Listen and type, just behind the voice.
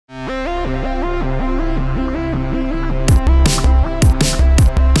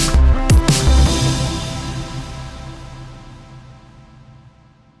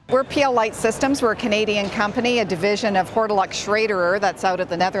We're PL Light Systems. We're a Canadian company, a division of Horti LED that's out of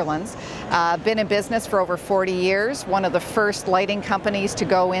the Netherlands. Been in business for over 40 years, one of the first lighting companies to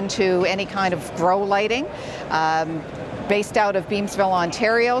go into any kind of grow lighting. Based out of Beamsville,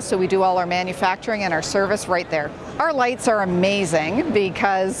 Ontario, so we do all our manufacturing and our service right there. Our lights are amazing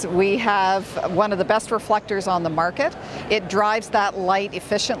because we have one of the best reflectors on the market. It drives that light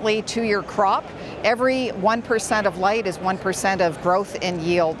efficiently to your crop. Every 1% of light is 1% of growth in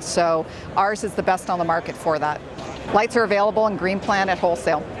yield, so ours is the best on the market for that. Lights are available in Green Planet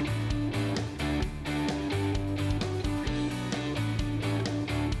Wholesale.